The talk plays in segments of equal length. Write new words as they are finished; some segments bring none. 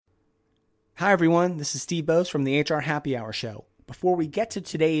Hi everyone, this is Steve Bose from the HR Happy Hour Show. Before we get to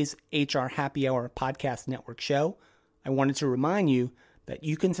today's HR Happy Hour Podcast Network show, I wanted to remind you that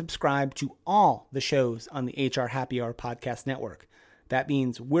you can subscribe to all the shows on the HR Happy Hour Podcast Network. That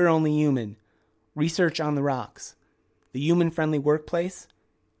means We're Only Human, Research on the Rocks, The Human Friendly Workplace,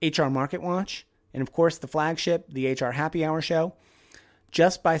 HR Market Watch, and of course the flagship, the HR Happy Hour Show,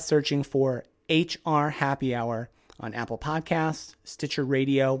 just by searching for HR Happy Hour on Apple Podcasts, Stitcher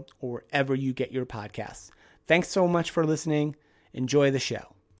Radio, or wherever you get your podcasts. Thanks so much for listening. Enjoy the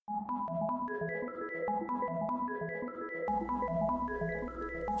show.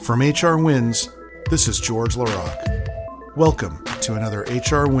 From HR Wins, this is George LaRocque. Welcome to another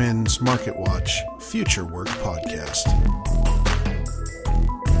HR Wins Market Watch Future Work podcast.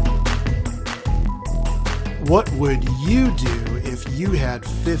 What would you do if you had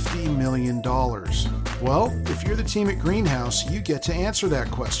 $50 million? Well, if you're the team at Greenhouse, you get to answer that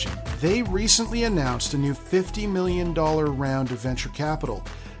question. They recently announced a new $50 million round of venture capital.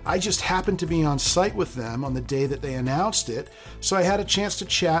 I just happened to be on site with them on the day that they announced it, so I had a chance to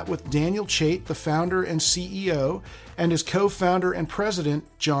chat with Daniel Chait, the founder and CEO, and his co-founder and president,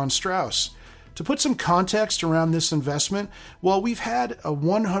 John Strauss. To put some context around this investment, while we've had a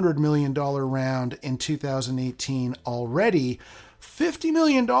 $100 million round in 2018 already, $50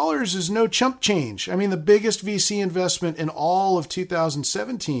 million is no chump change. I mean, the biggest VC investment in all of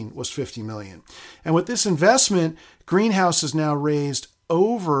 2017 was $50 million. And with this investment, Greenhouse has now raised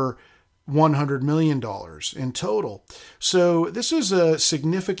over $100 million in total. So this is a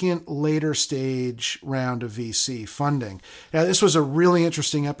significant later stage round of VC funding. Now, this was a really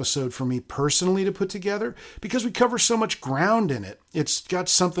interesting episode for me personally to put together because we cover so much ground in it. It's got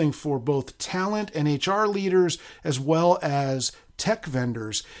something for both talent and HR leaders as well as tech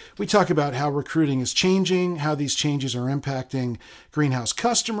vendors. We talk about how recruiting is changing, how these changes are impacting Greenhouse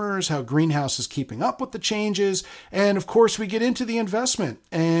customers, how Greenhouse is keeping up with the changes, and of course we get into the investment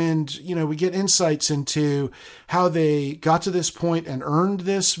and we get insights into how they got to this point and earned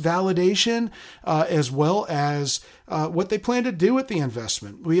this validation, as well as what they plan to do with the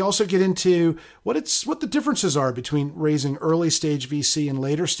investment. We also get into what the differences are between raising early stage VC and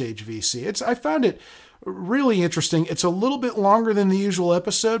later stage VC. I found it really interesting. It's a little bit longer than the usual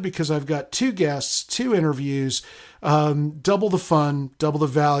episode because I've got two guests, two interviews, double the fun, double the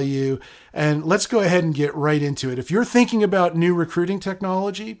value, and let's go ahead and get right into it. If you're thinking about new recruiting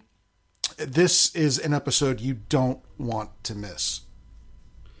technology, this is an episode you don't want to miss.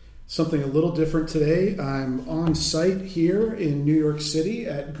 Something a little different today. I'm on site here in New York City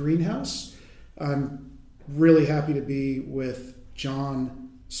at Greenhouse. I'm really happy to be with John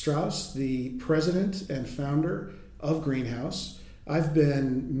Strauss, the president and founder of Greenhouse. I've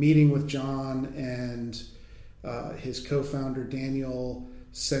been meeting with John and his co-founder Daniel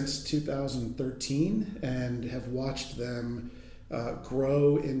since 2013 and have watched them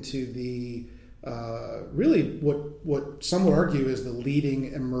grow into the really what some would argue is the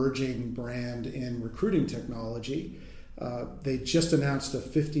leading emerging brand in recruiting technology. They just announced a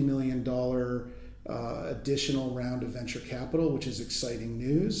 $50 million additional round of venture capital, which is exciting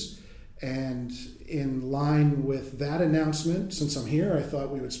news. And in line with that announcement, since I'm here, I thought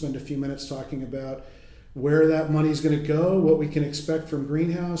we would spend a few minutes talking about where that money is going to go, what we can expect from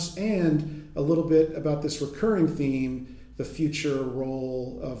Greenhouse, and a little bit about this recurring theme, the future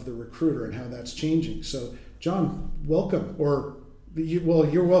role of the recruiter and how that's changing. So, John, welcome.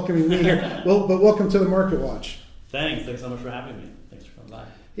 You're welcoming me here. But welcome to the Market Watch. Thanks so much for having me. Thanks for coming by.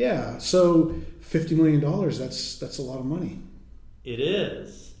 Yeah, so $50 million, that's a lot of money. It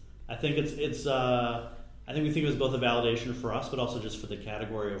is. I think I think we think it was both a validation for us, but also just for the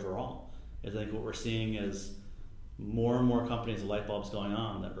category overall. I think what we're seeing is more and more companies, the light bulbs going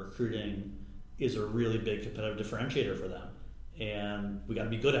on, that recruiting is a really big competitive differentiator for them. And we got to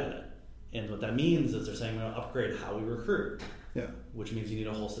be good at it. And what that means is they're saying we're going to upgrade how we recruit, which means you need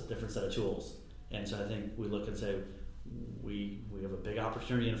a whole different set of tools. And so I think we look and say, we have a big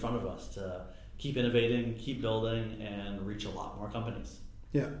opportunity in front of us to keep innovating, keep building, and reach a lot more companies.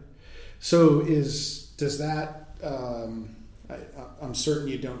 Yeah. So does that, I'm certain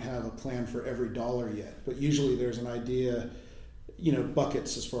you don't have a plan for every dollar yet, but usually there's an idea,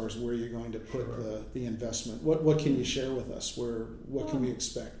 buckets as far as where you're going to put the investment. What can you share with us? What can we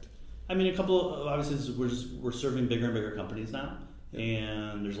expect? I mean, obviously we're serving bigger and bigger companies now,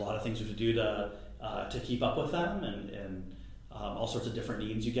 and there's a lot of things we have to do to keep up with them, and all sorts of different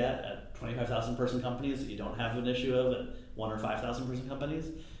needs you get at 25,000 person companies that you don't have an issue of at 1 or 5,000 person companies.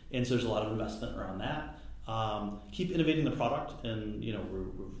 And so there's a lot of investment around that. Keep innovating the product, and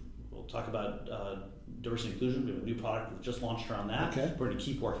we'll talk about diversity and inclusion. We have a new product we've just launched around that. Okay. We're going to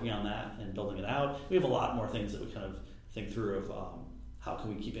keep working on that and building it out. We have a lot more things that we kind of think through of how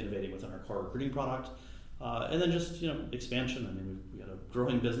can we keep innovating within our core recruiting product. And then just expansion. I mean, we've got a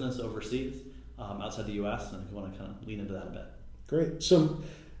growing business overseas, outside the U.S., and we want to kind of lean into that a bit. Great. So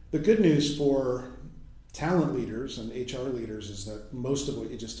the good news for talent leaders and HR leaders is that most of what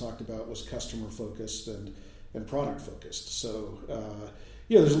you just talked about was customer focused and product focused. So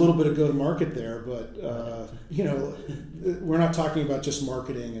there's a little bit of go to market there, but we're not talking about just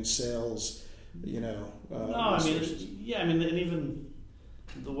marketing and sales. No, I mean, and even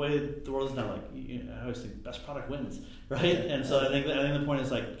the way the world is now, I always think best product wins, right? Okay. And so I think the point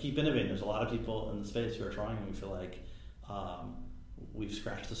is keep innovating. There's a lot of people in the space who are trying, and we feel like we've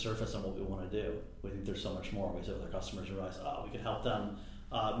scratched the surface on what we want to do. We think there's so much more. We sit with our customers and realize, we could help them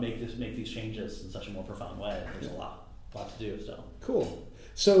make these changes in such a more profound way. There's a lot to do still. Cool.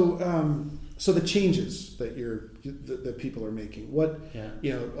 So the changes that that people are making.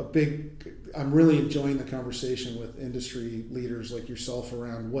 I'm really enjoying the conversation with industry leaders like yourself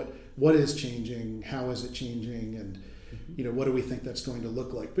around what is changing, how is it changing, and what do we think that's going to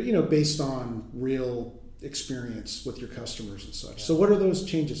look like. But based on real experience with your customers and such. Yeah. So what are those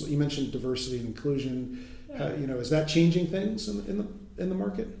changes? You mentioned diversity and inclusion. Yeah. Is that changing things in the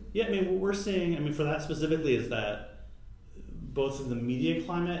market? Yeah, I mean, what we're seeing, for that specifically, is that both in the media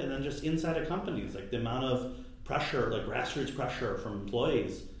climate and then just inside of companies, the amount of pressure, grassroots pressure from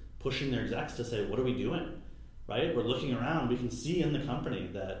employees pushing their execs to say, what are we doing, right? We're looking around, we can see in the company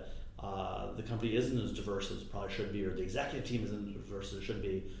that the company isn't as diverse as it probably should be, or the executive team isn't as diverse as it should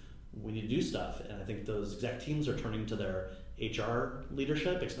be. We need to do stuff. And I think those exec teams are turning to their HR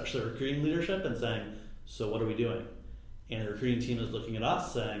leadership, especially recruiting leadership, and saying, so what are we doing? And the recruiting team is looking at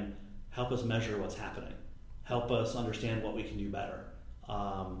us saying, help us measure what's happening. Help us understand what we can do better.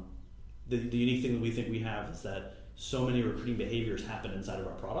 The unique thing that we think we have is that so many recruiting behaviors happen inside of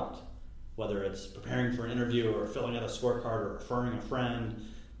our product, whether it's preparing for an interview or filling out a scorecard or referring a friend,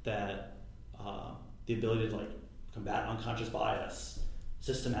 that the ability to combat unconscious bias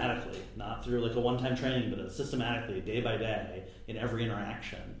systematically, not through a one-time training, but systematically, day by day, in every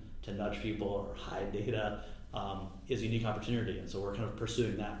interaction, to nudge people or hide data is a unique opportunity. And so we're kind of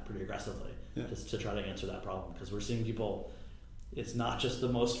pursuing that pretty aggressively, just to try to answer that problem, because we're seeing people. It's not just the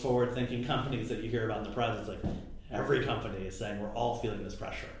most forward-thinking companies that you hear about in the press. It's every company is saying we're all feeling this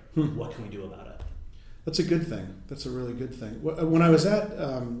pressure. What can we do about it? That's a good thing. That's a really good thing. When I was at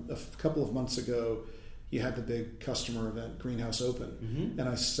a couple of months ago, you had the big customer event, Greenhouse Open, and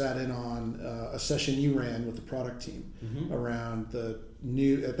I sat in on a session you ran with the product team around the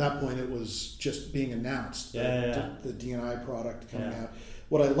new. At that point, it was just being announced. The D&I product coming out.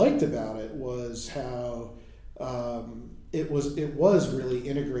 What I liked about it was how it was really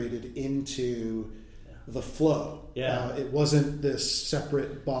integrated into the flow. It wasn't this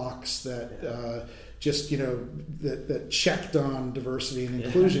separate box that that checked on diversity and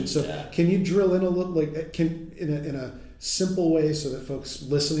inclusion. So can you drill in a little, in a simple way so that folks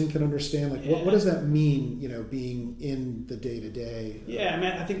listening can understand, what does that mean, being in the day-to-day?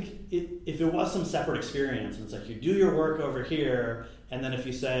 I think if it was some separate experience, and it's you do your work over here, and then if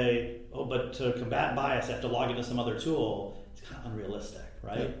you say, but to combat bias, I have to log into some other tool, it's kind of unrealistic,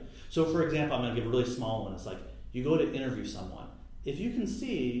 right? So for example, I'm going to give a really small one. It's you go to interview someone. If you can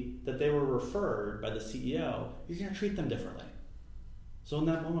see that they were referred by the CEO, you're going to treat them differently. So in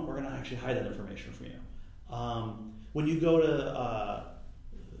that moment, we're going to actually hide that information from you. When you go to,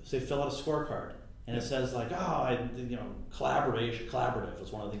 say, fill out a scorecard, and it says collaborative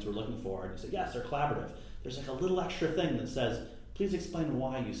is one of the things we're looking for, and you say, yes, they're collaborative. There's a little extra thing that says, please explain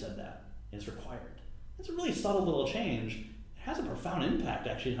why you said that. And it's required. It's a really subtle little change. It has a profound impact,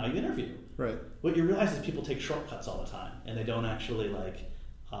 actually, in how you interview. Right. What you realize is people take shortcuts all the time, and they don't actually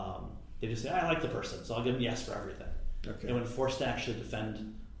they just say, I like the person, so I'll give them yes for everything. Okay. And when forced to actually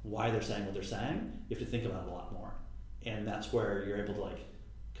defend why they're saying what they're saying, you have to think about it a lot more. And that's where you're able to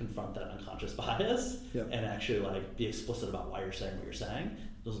confront that unconscious bias and actually be explicit about why you're saying what you're saying.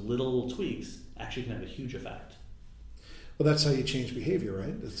 Those little tweaks actually can have a huge effect. Well, that's how you change behavior,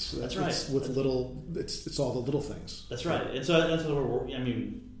 right? That's right. It's all the little things. That's right. And so that's what we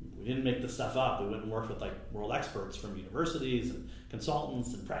didn't make this stuff up. We went and worked with world experts from universities and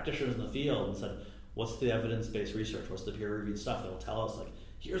consultants and practitioners in the field and said, what's the evidence-based research? What's the peer-reviewed stuff that will tell us,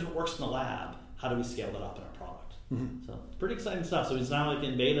 here's what works in the lab. How do we scale that up in our product? So pretty exciting stuff. So it's now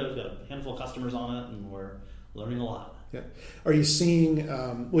in beta. We've got a handful of customers on it, and we're learning a lot. Yeah. Are you seeing,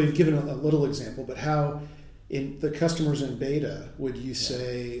 you've given a little example, but how in the customers in beta would you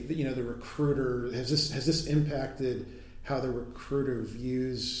say that, the recruiter, has this impacted how the recruiter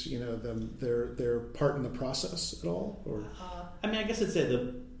views, their part in the process at all? Or I guess I'd say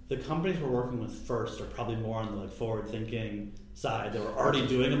the companies we're working with first are probably more on the forward-thinking side. They were already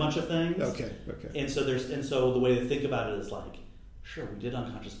doing a bunch of things. Okay. And so the way they think about it is sure, we did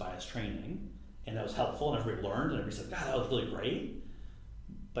unconscious bias training, and that was helpful, and everybody learned, and everybody said, God, that was really great.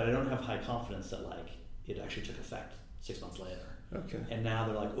 But I don't have high confidence that it actually took effect 6 months later. Okay. And now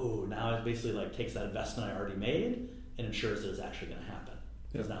they're now it basically takes that investment I already made and ensures that it's actually going to happen.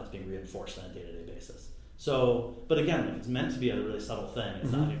 Because now it's being reinforced on a day-to-day basis. So, but again, it's meant to be a really subtle thing.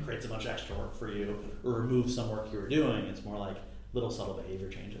 It's not it creates a bunch of extra work for you or removes some work you were doing. It's more like little subtle behavior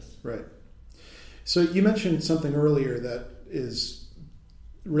changes. Right. So you mentioned something earlier that is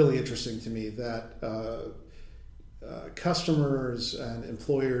really interesting to me, that customers and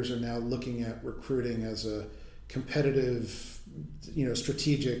employers are now looking at recruiting as a competitive,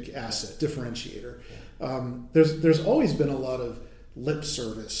 strategic asset, differentiator. There's always been a lot of lip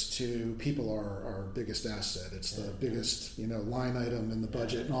service to people are our biggest asset. It's the biggest, line item in the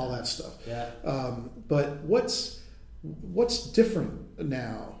budget and all that stuff. Yeah. But what's different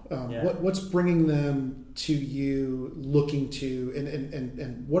now? What's bringing them to you, looking to,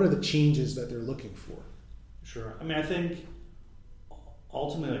 and what are the changes that they're looking for? Sure. I think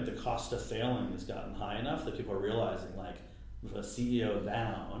ultimately, the cost of failing has gotten high enough that people are realizing, with a CEO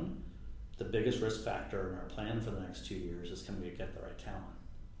down, the biggest risk factor in our plan for the next 2 years is can we get the right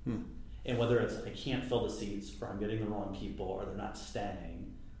talent? And whether it's I can't fill the seats, or I'm getting the wrong people, or they're not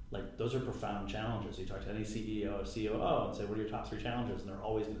staying, those are profound challenges. You talk to any CEO or COO and say, what are your top 3 challenges? And they're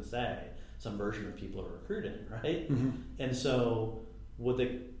always going to say some version of people are recruiting, right? And so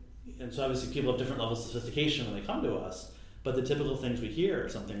obviously people have different levels of sophistication when they come to us, but the typical things we hear are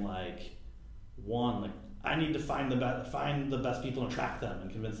something like, one, I need to find the best people and attract them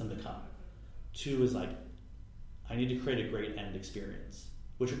and convince them to come. 2 is I need to create a great end experience,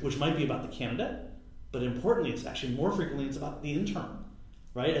 which might be about the candidate, but importantly, it's actually more frequently it's about the intern,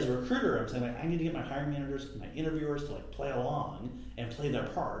 right? As a recruiter, I'm saying I need to get my hiring managers and my interviewers to play along and play their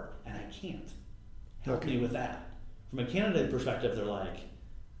part, and I can't. Help me with that. From a candidate perspective, they're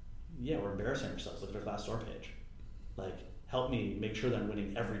yeah, we're embarrassing ourselves. Look at our Glassdoor page. Help me make sure that I'm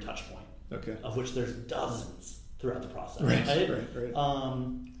winning every touch point, of which there's dozens throughout the process. Right.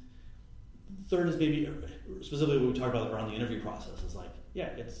 Third is maybe specifically what we talked about around the interview process is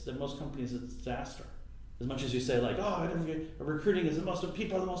it's in most companies it's a disaster. As much as you say recruiting is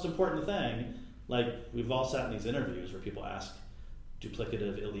people are the most important thing. We've all sat in these interviews where people ask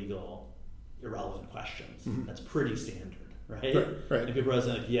duplicative, illegal, irrelevant questions. That's pretty standard, right? And people are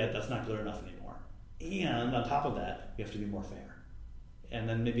saying that's not good enough anymore. And on top of that, we have to be more fair. And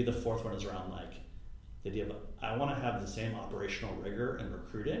then maybe the fourth one is around the idea of I want to have the same operational rigor in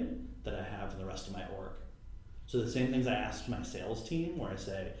recruiting that I have in the rest of my org. So the same things I ask my sales team, where I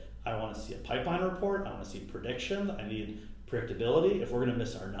say I want to see a pipeline report, I want to see predictions, I need predictability. If we're going to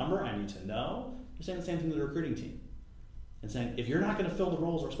miss our number, I need to know. You're saying the same thing to the recruiting team, and saying if you're not going to fill the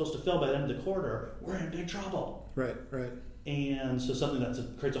roles we're supposed to fill by the end of the quarter, we're in big trouble. Right. And so something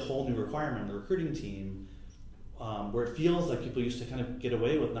that creates a whole new requirement in the recruiting team. Where it feels like people used to kind of get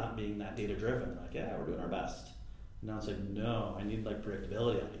away with not being that data driven. We're doing our best. And now it's no, I need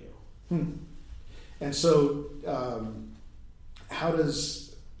predictability out of you. And so, how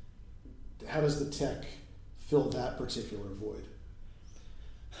does the tech fill that particular void?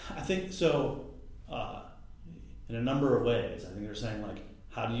 I think so. In a number of ways. I think they're saying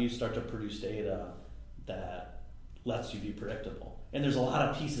how do you start to produce data that lets you be predictable? And there's a lot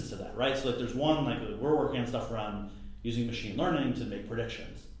of pieces to that, right? So there's one, we're working on stuff around using machine learning to make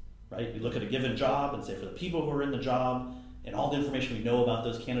predictions, right? We look at a given job and say for the people who are in the job and all the information we know about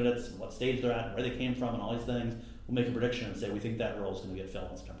those candidates and what stage they're at and where they came from and all these things, we'll make a prediction and say we think that role is going to get filled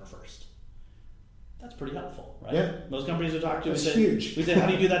on September 1st. That's pretty helpful, right? Yeah. Most companies we talk to, we huge. say, how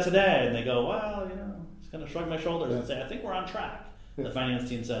do you do that today? And they go, just kind of shrug my shoulders and say, I think we're on track. Yeah. The finance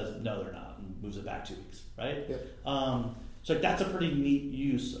team says, no, they're not, and moves it back 2 weeks, right? Yeah. So that's a pretty neat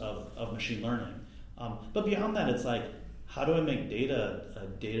use of machine learning. But beyond that, it's how do I make data a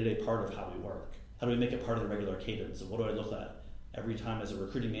day-to-day part of how we work? How do we make it part of the regular cadence? And what do I look at every time as a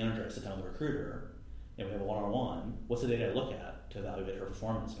recruiting manager? I sit down with a recruiter and we have a one-on-one. What's the data I look at to evaluate her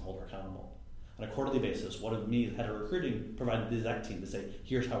performance and hold her accountable? On a quarterly basis, what did me, head of recruiting, provide the exec team to say,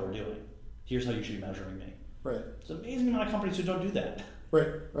 here's how we're doing. Here's how you should be measuring me. Right. It's an amazing amount of companies who don't do that. Right.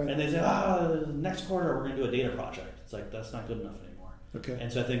 And they say, next quarter we're going to do a data project. It's that's not good enough anymore. Okay.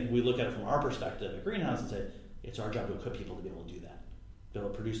 And so I think we look at it from our perspective at Greenhouse and say, it's our job to equip people to be able to do that, be able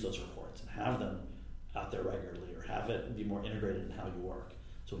to produce those reports and have them out there regularly or have it be more integrated in how you work.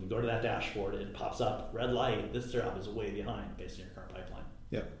 So when you go to that dashboard, it pops up, red light, this job is way behind based on your current pipeline.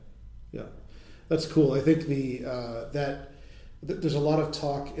 Yeah, that's cool. I think there's a lot of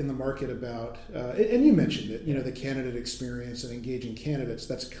talk in the market about, and you mentioned it, the candidate experience and engaging candidates.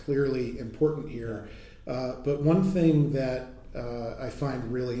 That's clearly important here. But one thing that I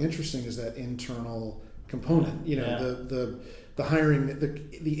find really interesting is that internal component. The hiring,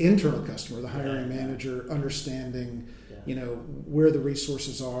 the internal customer, the hiring manager, understanding, where the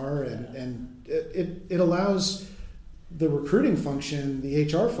resources are, and it allows the recruiting function, the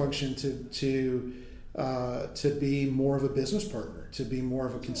HR function, to be more of a business partner, to be more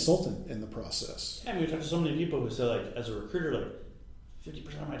of a consultant in the process. Yeah, we talk to so many people who say, like, as a recruiter,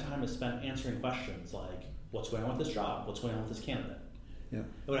 50% of my time is spent answering questions like, what's going on with this job? What's going on with this candidate? Yeah. And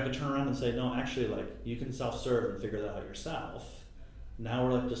when I could turn around and say, no, actually, you can self-serve and figure that out yourself. Now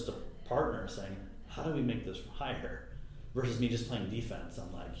we're just a partner saying, how do we make this higher? Versus me just playing defense on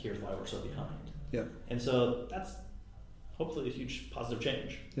here's why we're so behind. Yeah. And so that's hopefully a huge positive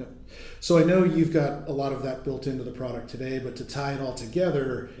change. Yeah. So I know you've got a lot of that built into the product today, but to tie it all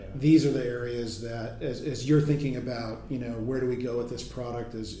together, these are the areas that, as you're thinking about, where do we go with this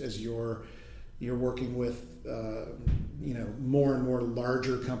product as you're working with, more and more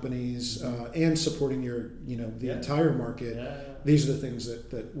larger companies and supporting the entire market. These are the things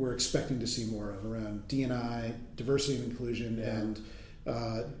that we're expecting to see more of around D&I, diversity and inclusion, and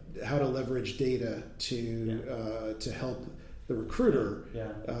how to leverage data to help the recruiter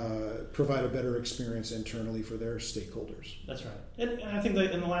provide a better experience internally for their stakeholders. That's right. And I think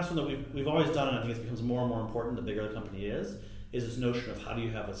that in the last one that we've always done, and I think it becomes more and more important the bigger the company is this notion of how do you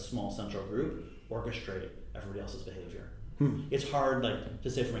have a small central group orchestrate everybody else's behavior. It's hard to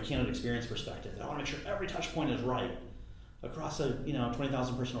say from a candidate experience perspective that I want to make sure every touch point is right. Across a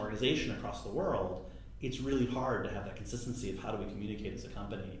 20,000 person organization across the world, it's really hard to have that consistency of how do we communicate as a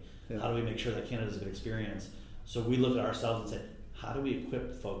company, how do we make sure that candidate has a good experience. So we look at ourselves and say, how do we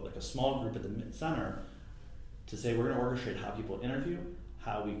equip folk, like a small group at the center, to say we're going to orchestrate how people interview,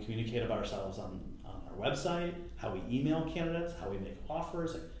 how we communicate about ourselves on our website, how we email candidates, how we make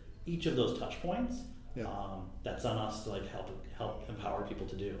offers, each of those touch points. That's on us to help empower people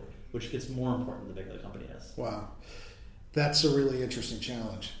to do, which gets more important the bigger the company is. Wow. That's a really interesting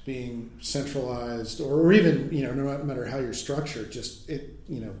challenge, being centralized or even, no matter how you're structured, just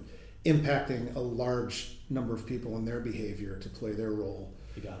impacting a large number of people in their behavior to play their role.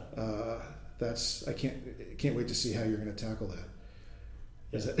 You got it. I can't wait to see how you're going to tackle that.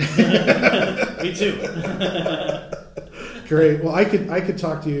 Is it? Me too. Great. Well, I could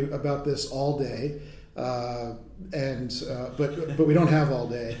talk to you about this all day. But we don't have all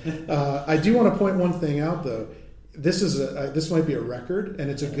day. I do want to point one thing out though. This might be a record,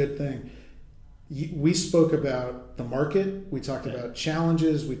 and it's a good thing. We spoke about the market. We talked about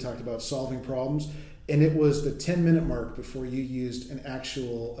challenges. We talked about solving problems, and it was the 10-minute mark before you used an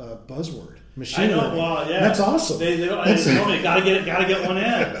actual buzzword. Machine learning. Well, that's awesome. They told me gotta get one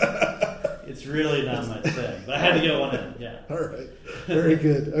in. It's really not my thing, but I had to get one in. Yeah. All right. Very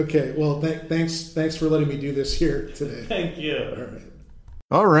good. Okay. Well, thanks for letting me do this here today. Thank you. All right.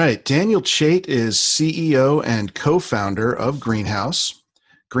 All right. Daniel Chait is CEO and co-founder of Greenhouse.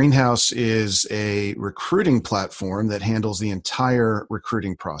 Greenhouse is a recruiting platform that handles the entire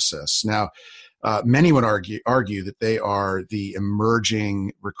recruiting process. Now, many would argue that they are the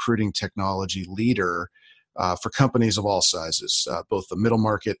emerging recruiting technology leader for companies of all sizes, both the middle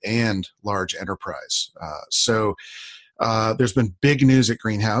market and large enterprise. So there's been big news at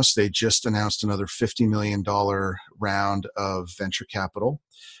Greenhouse. They just announced another $50 million round of venture capital.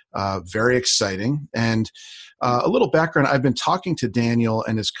 Very exciting. And a little background, I've been talking to Daniel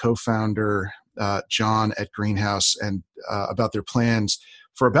and his co-founder, John at Greenhouse, and about their plans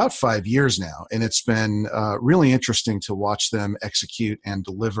for about 5 years now. And it's been really interesting to watch them execute and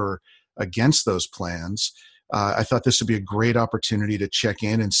deliver against those plans. I thought this would be a great opportunity to check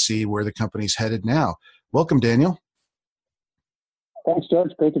in and see where the company's headed now. Welcome, Daniel. Thanks,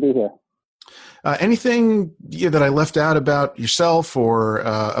 George. Great to be here. Anything that I left out about yourself or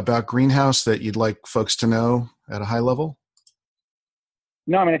about Greenhouse that you'd like folks to know at a high level?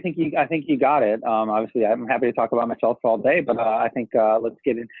 No, I mean, I think you got it. Obviously, I'm happy to talk about myself all day, but I think let's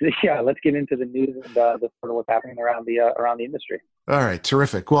get into the news and the sort of what's happening around the industry. All right,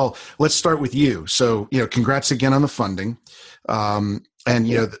 terrific. Well, let's start with you. So, congrats again on the funding.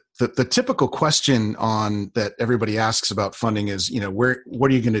 The typical question that everybody asks about funding is, what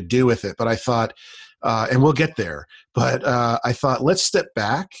are you going to do with it? But I thought and we'll get there. But I thought, let's step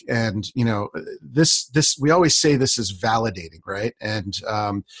back, and this we always say this is validating, right? And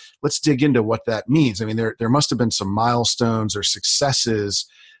let's dig into what that means. I mean, there must have been some milestones or successes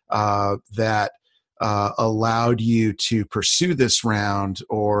that allowed you to pursue this round,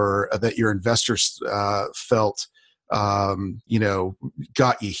 or that your investors felt got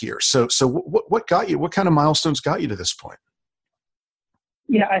you here. So what got you? What kind of milestones got you to this point?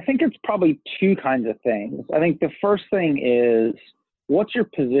 Yeah, I think it's probably two kinds of things. I think the first thing is, what's your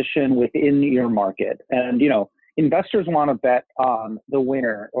position within your market? And, investors want to bet on the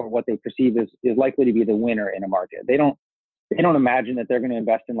winner, or what they perceive is likely to be the winner in a market. They don't imagine that they're going to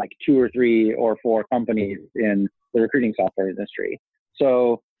invest in like 2 or 3 or 4 companies in the recruiting software industry.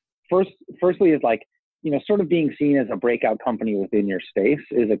 So firstly is like, sort of being seen as a breakout company within your space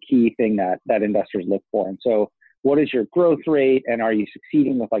is a key thing that investors look for. And so, what is your growth rate, and are you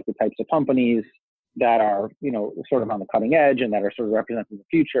succeeding with like the types of companies that are, sort of on the cutting edge and that are sort of representing the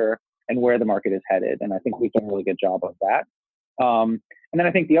future and where the market is headed? And I think we've done a really good job of that. And then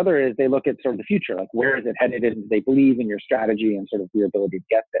I think the other is they look at sort of the future, like where is it headed, and they believe in your strategy and sort of your ability to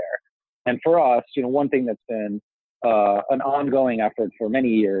get there. And for us, one thing that's been an ongoing effort for many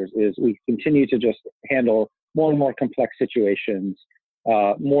years is we continue to just handle more and more complex situations,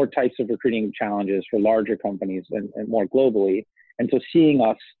 more types of recruiting challenges for larger companies and more globally. And so seeing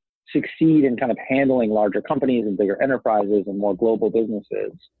us succeed in kind of handling larger companies and bigger enterprises and more global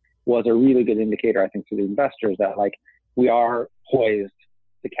businesses was a really good indicator, I think, to the investors that like we are poised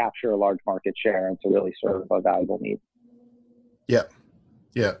to capture a large market share and to really serve a valuable need. Yeah.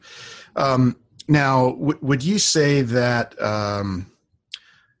 Yeah. Now, would you say that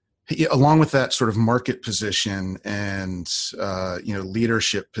along with that sort of market position and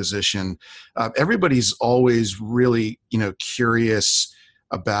leadership position, everybody's always really curious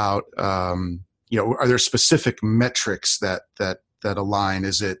about are there specific metrics that align?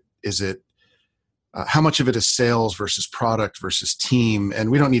 Is it how much of it is sales versus product versus team?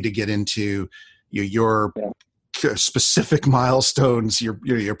 And we don't need to get into your specific milestones. You're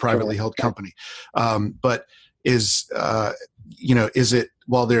a privately held company, but is it,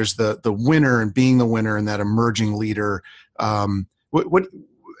 while there's the winner and being the winner and that emerging leader, how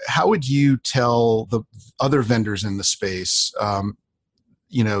would you tell the other vendors in the space,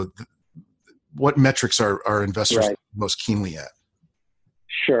 what metrics are investors most keenly at?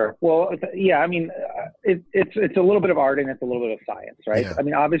 Sure. Well, yeah, I mean, it's a little bit of art and it's a little bit of science, right? Yeah. I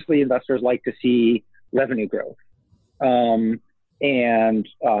mean, obviously investors like to see revenue growth.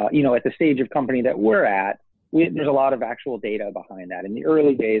 At the stage of company that we're at, there's a lot of actual data behind that. In the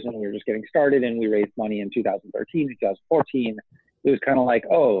early days when we were just getting started and we raised money in 2013, 2014, it was kind of like,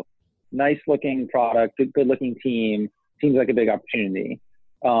 oh, nice looking product, good looking team, seems like a big opportunity.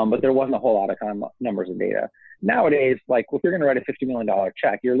 But there wasn't a whole lot of kind of numbers and data. Nowadays, like if you're going to write a $50 million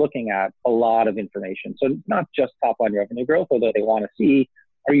check, you're looking at a lot of information. So not just top line revenue growth, although they want to see,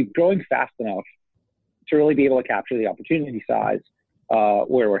 are you growing fast enough to really be able to capture the opportunity size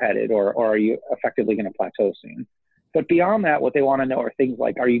where we're headed, or are you effectively going to plateau soon? But beyond that, what they want to know are things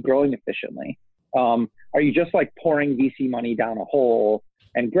like, are you growing efficiently? Are you just like pouring VC money down a hole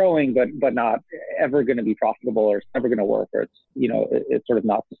and growing, but not ever going to be profitable, or it's never going to work, or it's sort of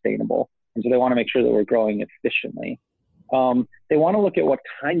not sustainable? And so they want to make sure that we're growing efficiently. They want to look at what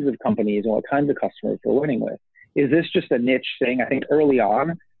kinds of companies and what kinds of customers we're winning with. Is this just a niche thing? I think early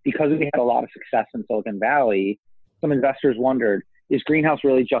on, because we had a lot of success in Silicon Valley, some investors wondered, is Greenhouse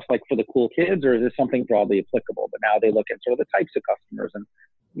really just like for the cool kids, or is this something broadly applicable? But now they look at sort of the types of customers, and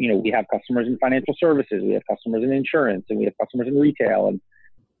we have customers in financial services, we have customers in insurance, and we have customers in retail and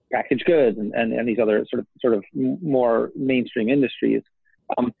packaged goods, and these other sort of more mainstream industries.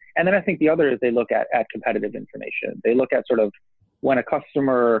 And then I think the other is they look at competitive information. They look at sort of when a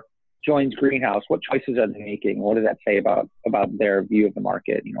customer joins Greenhouse, what choices are they making? What does that say about their view of the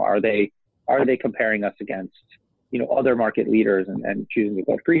market? Are they comparing us against other market leaders and choosing to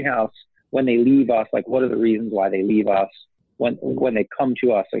go to Greenhouse? When they leave us, like what are the reasons why they leave us? When they come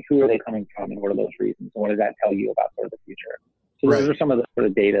to us, like who are they coming from, and what are those reasons? And what does that tell you about sort of the future? So those are some of the sort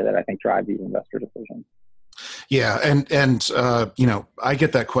of data that I think drive these investor decisions. Yeah, and I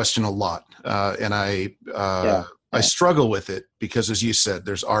get that question a lot, and I struggle with it because, as you said,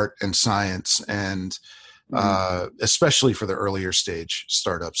 there's art and science, and especially for the earlier stage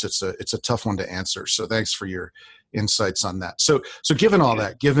startups, it's a tough one to answer. So thanks for your insights on that. So given all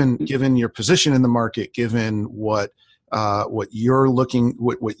that, given your position in the market, given what you're looking,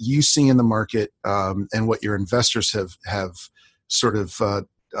 what you see in the market, and what your investors have sort of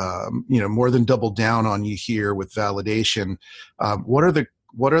more than doubled down on you here with validation, what are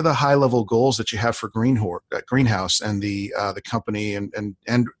what are the high level goals that you have for Greenhouse and the company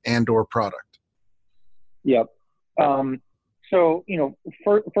and or product? Yep. So,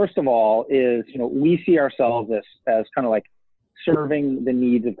 first of all is, we see ourselves as kind of like serving the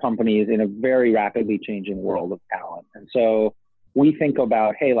needs of companies in a very rapidly changing world of talent. And so we think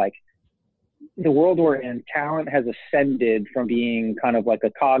about, hey, like the world we're in, talent has ascended from being kind of like a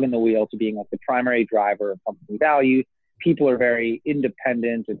cog in the wheel to being like the primary driver of company value. People are very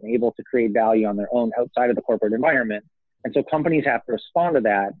independent and able to create value on their own outside of the corporate environment. And so companies have to respond to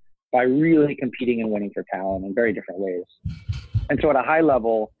that by really competing and winning for talent in very different ways. And so at a high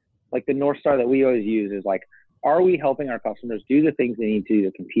level, like the North Star that we always use is like, are we helping our customers do the things they need to do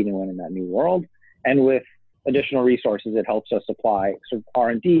to compete and win in that new world? And with additional resources, it helps us apply sort of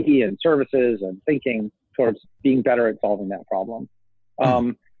R&D and services and thinking towards being better at solving that problem.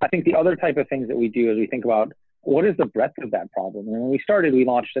 I think the other type of things that we do is we think about what is the breadth of that problem. And when we started, we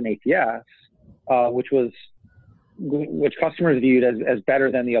launched an ATS, which customers viewed as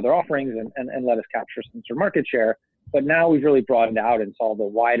better than the other offerings and let us capture some sort of market share. But now we've really broadened out and solved a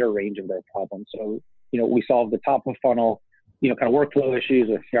wider range of their problems. So, we solve the top of funnel, kind of workflow issues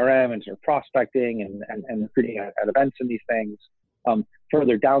with CRM and sort of prospecting and recruiting at events and these things.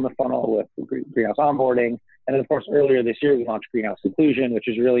 Further down the funnel with Greenhouse onboarding. And then, of course, earlier this year, we launched Greenhouse Inclusion, which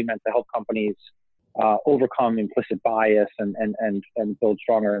is really meant to help companies overcome implicit bias and build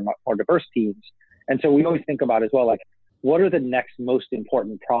stronger and more diverse teams. And so we always think about as well, like, what are the next most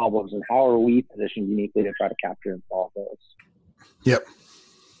important problems and how are we positioned uniquely to try to capture and solve those? Yep.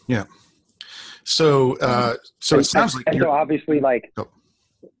 Yeah. So it sounds like so obviously, like,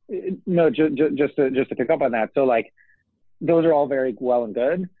 no, just to pick up on that. So like, those are all very well and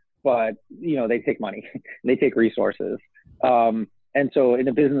good, but they take money, they take resources. And so in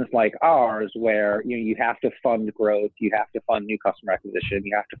a business like ours, where you have to fund growth, you have to fund new customer acquisition,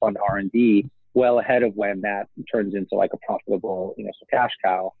 you have to fund R&D well ahead of when that turns into like a profitable, cash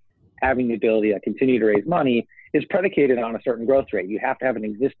cow. Having the ability to continue to raise money is predicated on a certain growth rate. You have to have an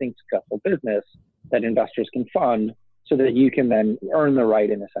existing successful business that investors can fund so that you can then earn the right,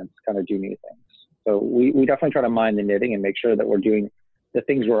 in a sense, to kind of do new things. So we definitely try to mind the knitting and make sure that we're doing the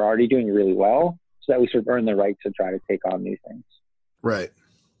things we're already doing really well so that we sort of earn the right to try to take on new things. Right.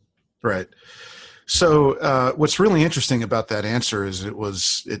 So what's really interesting about that answer is it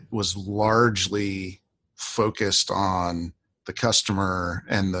was largely focused on the customer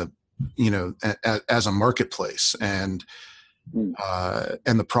and the as a marketplace and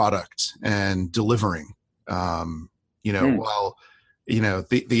the product and delivering. While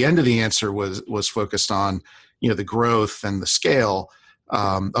the end of the answer was focused on the growth and the scale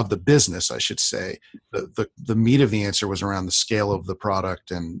of the business, I should say. The meat of the answer was around the scale of the product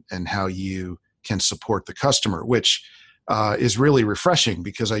and how you can support the customer, which is really refreshing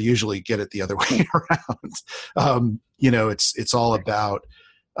because I usually get it the other way around. It's all about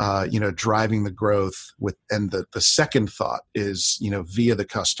driving the growth and the second thought is via the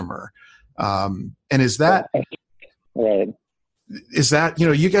customer. And is that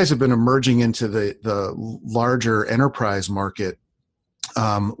you guys have been emerging into the larger enterprise market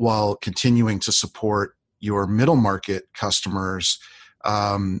while continuing to support your middle market customers.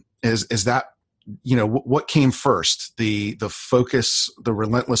 Is that what came first, the focus, the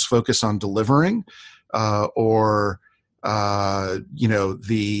relentless focus on delivering, or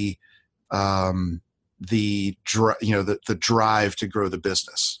the drive to grow the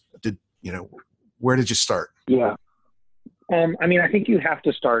business? Where did you start? Yeah. I think you have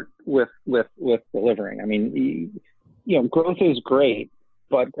to start with delivering. Growth is great,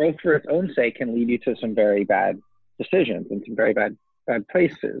 but growth for its own sake can lead you to some very bad decisions and some very bad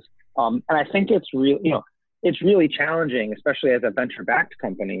places. And I think it's really challenging, especially as a venture-backed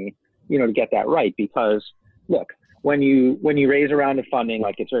company, to get that right. Because look, when you raise a round of funding,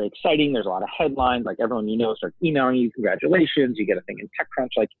 like, it's very exciting. There's a lot of headlines, like everyone starts emailing you, congratulations, you get a thing in TechCrunch.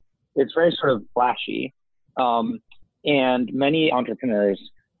 Like, it's very sort of flashy. And many entrepreneurs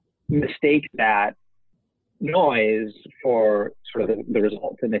mistake that noise for sort of the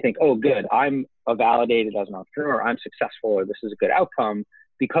result. And they think, oh, good, I'm validated as an entrepreneur, I'm successful, or this is a good outcome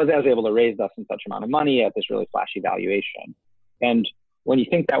because I was able to raise thus and such amount of money at this really flashy valuation. And when you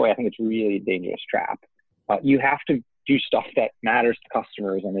think that way, I think it's really a dangerous trap. You have to do stuff that matters to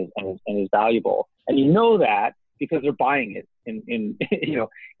customers and is valuable. And that because they're buying it in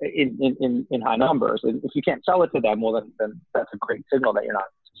high numbers. And if you can't sell it to them, well, then that's a great signal that you're not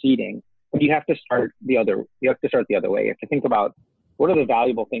succeeding. But you have to start the other way. You have to think about what are the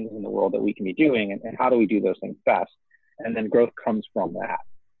valuable things in the world that we can be doing and how do we do those things best? And then growth comes from that.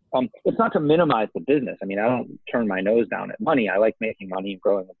 it's not to minimize the business. I mean, I don't turn my nose down at money. I like making money and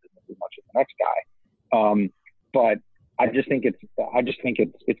growing the business as much as the next guy. But I just think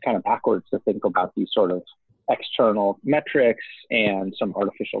it's kind of backwards to think about these sort of external metrics and some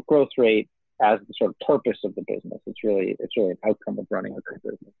artificial growth rate as the sort of purpose of the business. It's really an outcome of running a good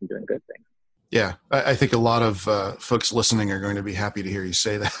business and doing good things. Yeah, I think a lot of folks listening are going to be happy to hear you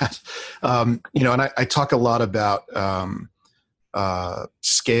say that. And I talk a lot about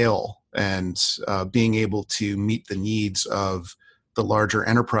scale and being able to meet the needs of the larger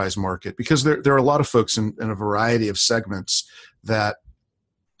enterprise market, because there are a lot of folks in a variety of segments that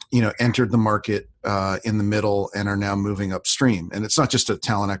entered the market in the middle and are now moving upstream. And it's not just a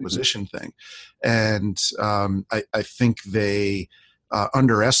talent acquisition thing. And I think they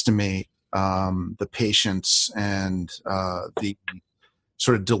underestimate the patience and the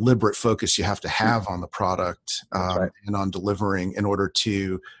sort of deliberate focus you have to have on the product and on delivering in order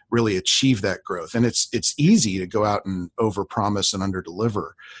to really achieve that growth. And it's easy to go out and overpromise and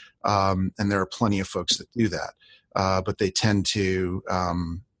underdeliver. And there are plenty of folks that do that. But they tend to,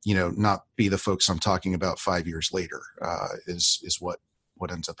 not be the folks I'm talking about 5 years later, is what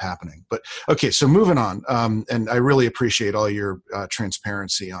ends up happening. But okay, so moving on. And I really appreciate all your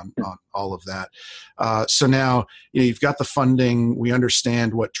transparency on all of that. So now, you've got the funding. We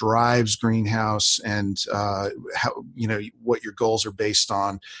understand what drives Greenhouse and how, what your goals are based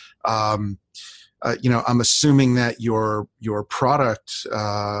on. I'm assuming that your product,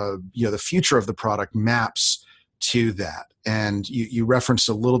 the future of the product maps to that. And you referenced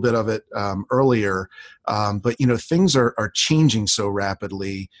a little bit of it earlier, but things are changing so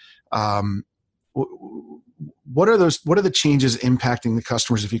rapidly. What are the changes impacting the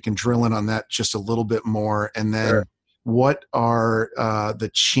customers? If you can drill in on that just a little bit more, and then Sure. What are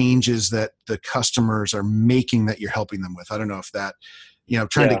the changes that the customers are making that you're helping them with? I don't know if that,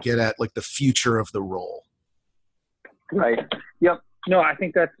 trying to get at like the future of the role. Right. Yep. No, I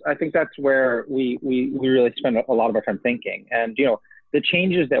think that's where we really spend a lot of our time thinking. And, the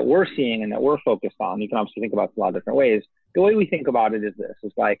changes that we're seeing and that we're focused on, you can obviously think about it a lot of different ways. The way we think about it is this,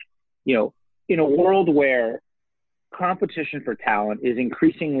 is like, in a world where competition for talent is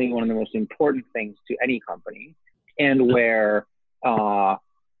increasingly one of the most important things to any company, and where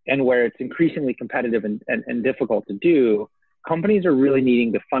it's increasingly competitive and difficult to do, companies are really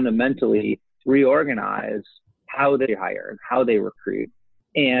needing to fundamentally reorganize how they hire and how they recruit.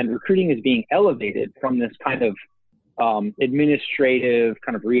 And recruiting is being elevated from this kind of administrative,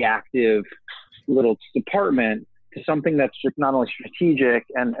 kind of reactive little department to something that's just not only strategic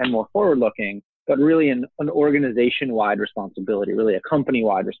and more forward-looking, but really an organization-wide responsibility, really a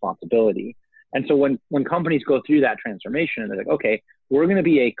company-wide responsibility. And so when companies go through that transformation and they're like, okay, we're going to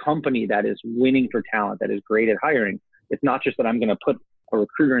be a company that is winning for talent, that is great at hiring. It's not just that I'm going to put a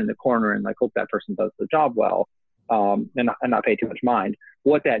recruiter in the corner and hope that person does the job well, and not pay too much mind.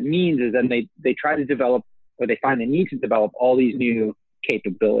 What that means is then they try to develop, or they find the need to develop all these new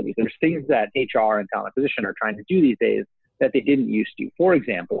capabilities. There's things that HR and talent acquisition are trying to do these days that they didn't used to. For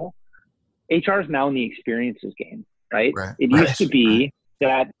example, HR is now in the experiences game, right? It used to be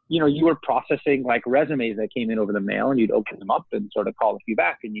that, you were processing resumes that came in over the mail, and you'd open them up and sort of call a few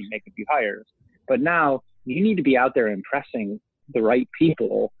back and you'd make a few hires. But now you need to be out there impressing the right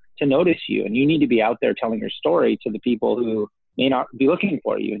people to notice you, and you need to be out there telling your story to the people who may not be looking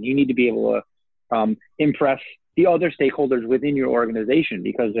for you, and you need to be able to impress the other stakeholders within your organization,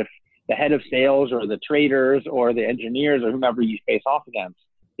 because if the head of sales or the traders or the engineers or whomever you face off against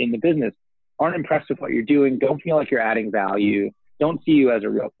in the business aren't impressed with what you're doing, don't feel like you're adding value, don't see you as a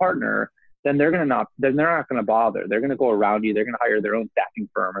real partner, then they're not going to bother. They're going to go around you. They're going to hire their own staffing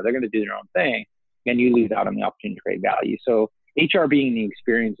firm, or they're going to do their own thing, and you lose out on the opportunity to create value. So HR being in the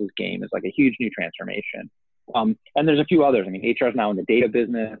experiences game is a huge new transformation. And there's a few others. I mean, HR is now in the data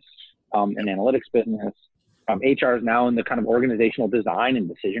business and analytics business. HR is now in the kind of organizational design and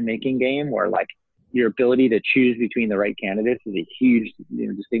decision-making game, where your ability to choose between the right candidates is a huge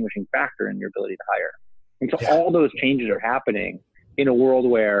distinguishing factor in your ability to hire. And so all those changes are happening in a world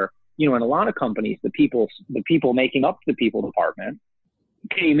where, in a lot of companies, the people making up the people department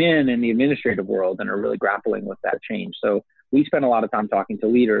came in the administrative world and are really grappling with that change. So we spend a lot of time talking to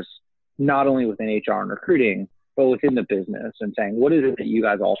leaders, not only within HR and recruiting, but within the business, and saying, what is it that you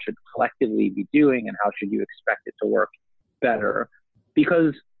guys all should collectively be doing, and how should you expect it to work better?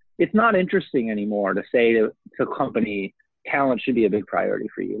 Because it's not interesting anymore to say to a company, talent should be a big priority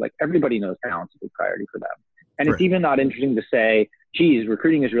for you. Everybody knows talent's a big priority for them. And It's even not interesting to say, geez,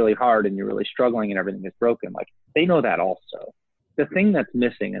 recruiting is really hard and you're really struggling and everything is broken. They know that also. The thing that's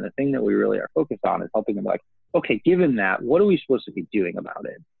missing, and the thing that we really are focused on, is helping them okay, given that, what are we supposed to be doing about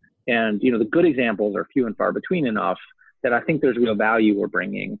it? And, the good examples are few and far between enough that I think there's real value we're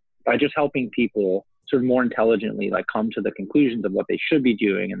bringing by just helping people sort of more intelligently, like, come to the conclusions of what they should be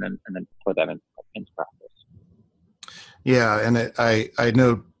doing and then put that into practice. Yeah. And I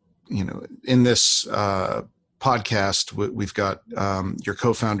know, in this podcast, we've got your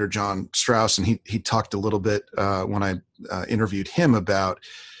co-founder, John Strauss, and he talked a little bit when I interviewed him about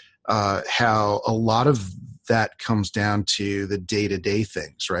how a lot of that comes down to the day-to-day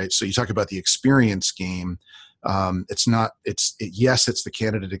things, right? So you talk about the experience game. It's the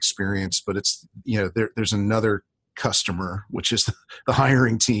candidate experience, but it's, there's another customer, which is the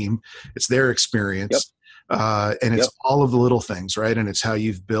hiring team. It's their experience. Yep. And it's all of the little things, right? And it's how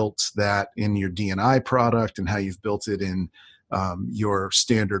you've built that in your D&I product and how you've built it in your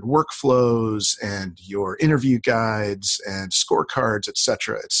standard workflows and your interview guides and scorecards, et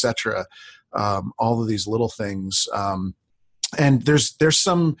cetera, all of these little things. And there's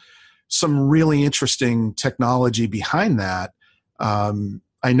some really interesting technology behind that.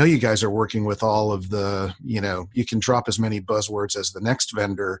 I know you guys are working with all of the, you can drop as many buzzwords as the next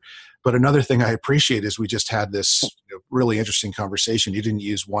vendor. But another thing I appreciate is we just had this really interesting conversation. You didn't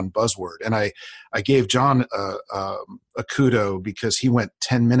use one buzzword. And I gave John a kudo because he went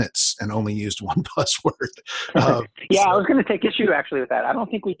 10 minutes and only used one buzzword. I was going to take issue actually with that. I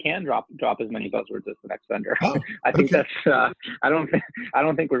don't think we can drop as many buzzwords as the next vendor. I think that's, I don't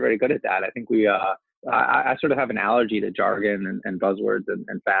think we're very good at that. I think we, I sort of have an allergy to jargon and buzzwords and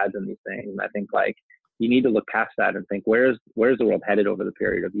fads and these things. And I think, like, you need to look past that and think, where's the world headed over the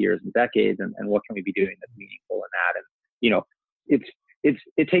period of years and decades, and what can we be doing that's meaningful in that? And,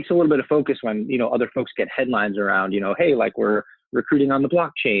 it takes a little bit of focus when, other folks get headlines around, hey, like, we're recruiting on the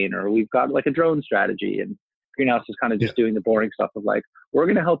blockchain, or we've got like a drone strategy, and Greenhouse is kind of just doing the boring stuff of, like, we're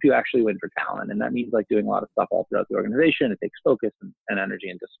going to help you actually win for talent. And that means, like, doing a lot of stuff all throughout the organization. It takes focus and energy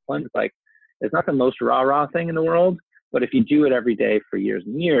and discipline. It's like, it's not the most rah-rah thing in the world, but if you do it every day for years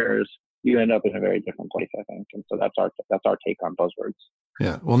and years, you end up in a very different place, I think. And so that's our take on buzzwords.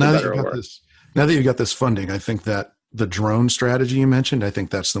 Yeah. Well, now that you've got this funding, I think that the drone strategy you mentioned, I think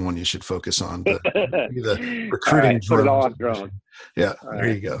that's the one you should focus on. The recruiting drone. Put it all on drones. Yeah. There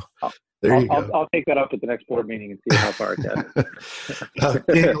you go. I'll take that up at the next board meeting and see how far it gets.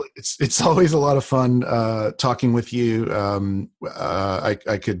 It's always a lot of fun talking with you.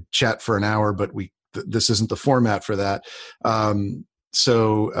 I could chat for an hour, but this isn't the format for that.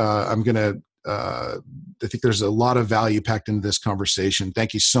 So I'm going to, I think there's a lot of value packed into this conversation.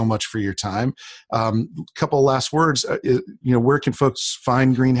 Thank you so much for your time. Couple of last words. Where can folks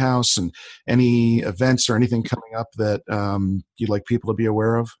find Greenhouse, and any events or anything coming up that you'd like people to be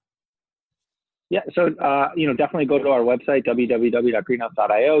aware of? Yeah, so definitely go to our website,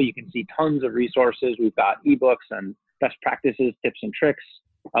 www.greenhouse.io. You can see tons of resources. We've got ebooks and best practices, tips and tricks.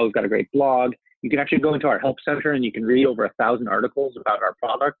 We've got a great blog. You can actually go into our help center and you can read over 1,000 articles about our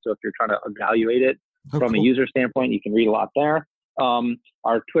product. So if you're trying to evaluate it from a user standpoint, you can read a lot there.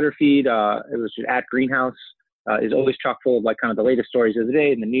 Our Twitter feed, it was at Greenhouse, is always chock full of, like, kind of the latest stories of the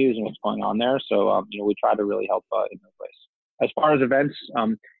day and the news and what's going on there. So we try to really help in those ways. As far as events,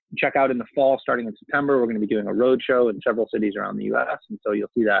 check out in the fall, starting in September, we're going to be doing a road show in several cities around the U.S. And so you'll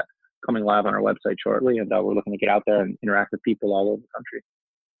see that coming live on our website shortly. And we're looking to get out there and interact with people all over the country.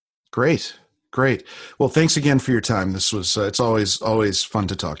 Great. Well, thanks again for your time. This was, it's always fun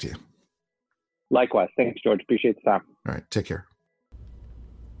to talk to you. Likewise. Thanks, George. Appreciate the time. All right. Take care.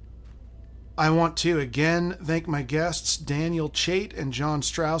 I want to again thank my guests, Daniel Chait and John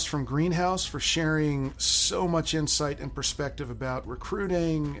Strauss from Greenhouse, for sharing so much insight and perspective about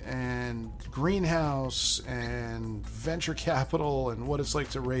recruiting and Greenhouse and venture capital and what it's like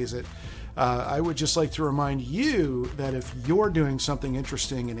to raise it. I would just like to remind you that if you're doing something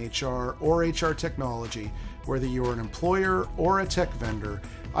interesting in HR or HR technology, whether you're an employer or a tech vendor,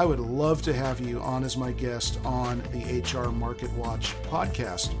 I would love to have you on as my guest on the HR Market Watch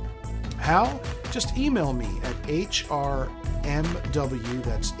podcast. How? Just email me at HRMW,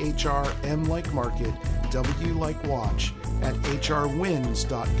 that's HRM like market, W like watch, at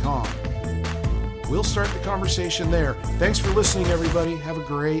hrwins.com. We'll start the conversation there. Thanks for listening, everybody. Have a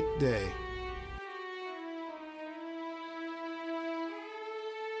great day.